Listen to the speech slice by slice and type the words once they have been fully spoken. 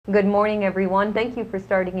Good morning, everyone. Thank you for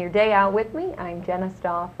starting your day out with me. I'm Jenna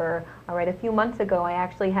Stauffer. All right, a few months ago, I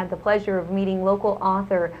actually had the pleasure of meeting local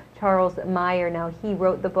author Charles Meier. Now, he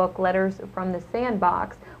wrote the book Letters from the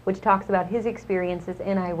Sandbox, which talks about his experiences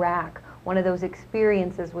in Iraq. One of those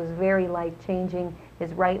experiences was very life-changing.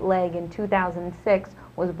 His right leg in 2006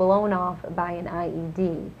 was blown off by an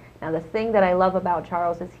IED. Now, the thing that I love about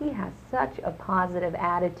Charles is he has such a positive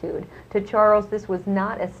attitude. To Charles, this was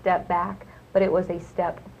not a step back, but it was a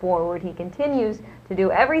step forward. He continues to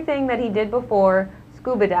do everything that he did before: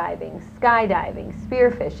 scuba diving, skydiving,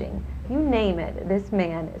 spearfishing, you name it, this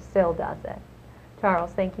man still does it.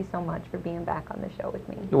 Charles, thank you so much for being back on the show with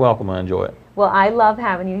me. You're welcome. I enjoy it. Well, I love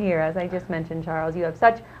having you here. As I just mentioned, Charles, you have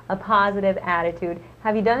such a positive attitude.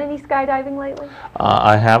 Have you done any skydiving lately?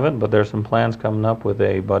 I haven't, but there's some plans coming up with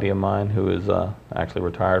a buddy of mine who is actually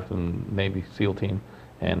retired from the Navy SEAL team,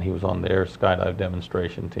 and he was on their skydive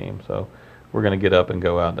demonstration team. So we're going to get up and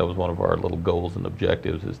go out. That was one of our little goals and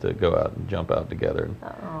objectives, is to go out and jump out together.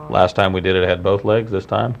 Last time we did it, I had both legs. This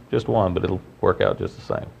time, just one, but it'll work out just the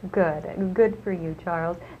same. Good. Good for you,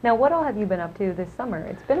 Charles. Now, what all have you been up to this summer?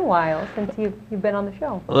 It's been a while since you've been on the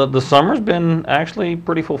show. The summer's been actually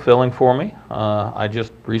pretty fulfilling for me. I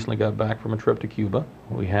just recently got back from a trip to Cuba.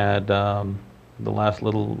 We had the last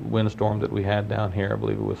little windstorm that we had down here, I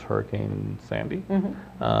believe it was Hurricane Sandy,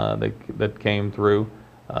 that came through.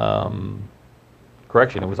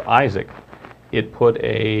 Correction, it was Isaac. It put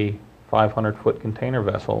a 500-foot container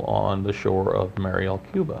vessel on the shore of Mariel,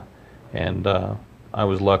 Cuba. And I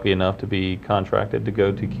was lucky enough to be contracted to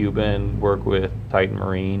go to Cuba and work with Titan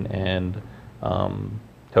Marine and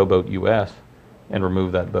Towboat US and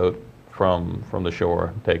remove that boat from the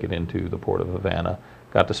shore, take it into the port of Havana.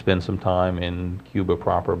 Got to spend some time in Cuba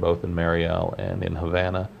proper, both in Mariel and in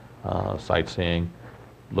Havana, sightseeing,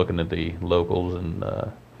 looking at the locals, and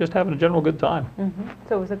just having a general good time.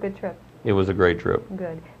 So it was a good trip. It was a great trip.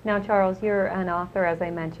 Good. Now, Charles, you're an author, as I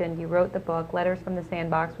mentioned. You wrote the book, Letters from the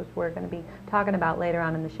Sandbox, which we're going to be talking about later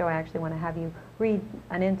on in the show. I actually want to have you read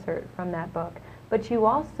an insert from that book. But you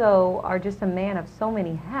also are just a man of so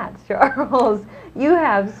many hats, Charles. You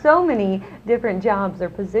have so many different jobs or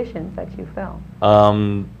positions that you fill.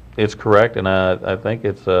 It's correct, and I think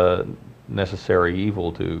it's a necessary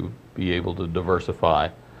evil to be able to diversify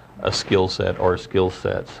a skill set or skill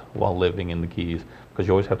sets while living in the Keys, because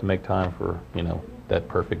you always have to make time for, that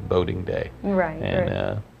perfect boating day. Right.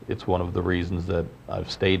 And it's one of the reasons that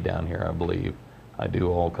I've stayed down here, I believe. I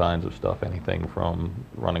do all kinds of stuff, anything from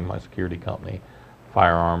running my security company,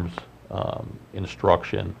 firearms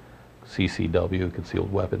instruction, CCW,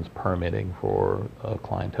 concealed weapons permitting for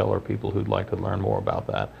clientele or people who'd like to learn more about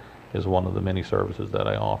that, is one of the many services that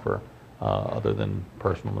I offer, other than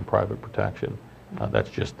personal and private protection. That's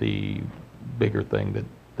just the bigger thing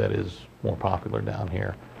that is more popular down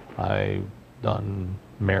here. I've done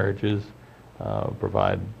marriages,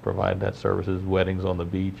 provide that services, weddings on the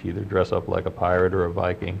beach, either dress up like a pirate or a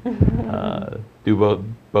Viking. Do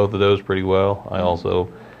both of those pretty well. I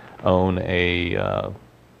also own a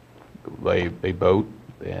boat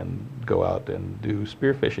and go out and do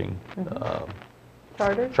spearfishing.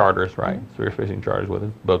 Charters, right? Spearfishing charters with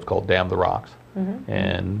it. Boat's called Damn the Rocks.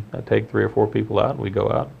 And I take 3 or 4 people out, and we go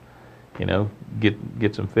out,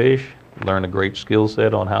 get some fish, learn a great skill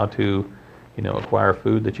set on how to, acquire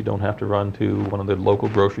food that you don't have to run to one of the local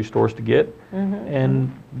grocery stores to get, and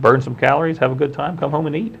burn some calories, have a good time, come home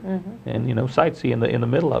and eat, and, sightsee in the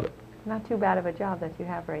middle of it. Not too bad of a job that you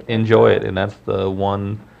have right there. Enjoy it, and that's the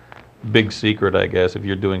one big secret, I guess, if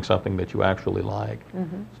you're doing something that you actually like.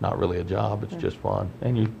 It's not really a job, it's just fun,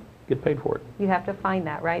 and you get paid for it. You have to find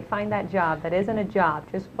that, right? Find that job that isn't a job,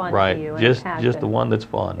 just fun right. to you. Right, just the one that's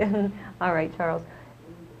fun. All right, Charles.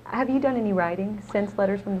 Have you done any writing since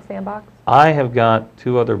Letters from the Sandbox? I have got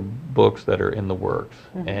 2 other books that are in the works,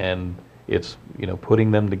 and it's, putting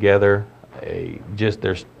them together.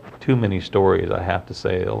 There's too many stories. I have to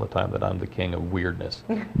say all the time that I'm the king of weirdness.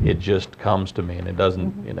 It just comes to me, and it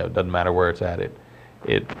doesn't, it doesn't matter where it's at.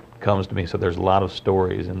 It comes to me. So there's a lot of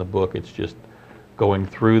stories in the book. It's just going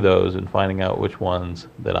through those and finding out which ones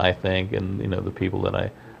that I think, and the people that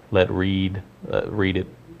I let read it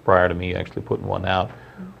prior to me actually putting one out,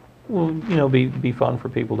 will be fun for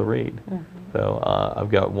people to read. So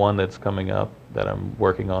I've got one that's coming up that I'm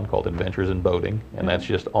working on called Adventures in Boating, and that's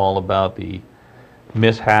just all about the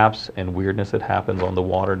mishaps and weirdness that happens on the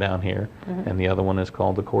water down here. And the other one is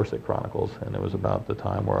called The Corset Chronicles, and it was about the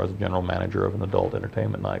time where I was general manager of an adult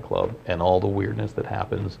entertainment nightclub and all the weirdness that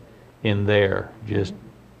happens in there. Just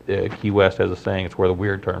Key West has a saying, it's where the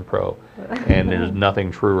weird turn pro, and there's nothing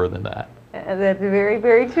truer than that. That's very,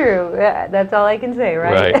 very true. That's all I can say,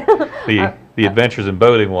 right? Right. the Adventures in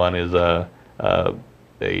Boating one is a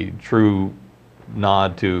true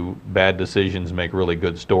nod to bad decisions make really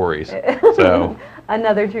good stories. So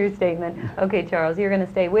another true statement. Okay, Charles, you're going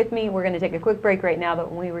to stay with me. We're going to take a quick break right now,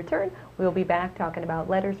 but when we return, we'll be back talking about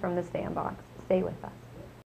Letters from the Sandbox. Stay with us.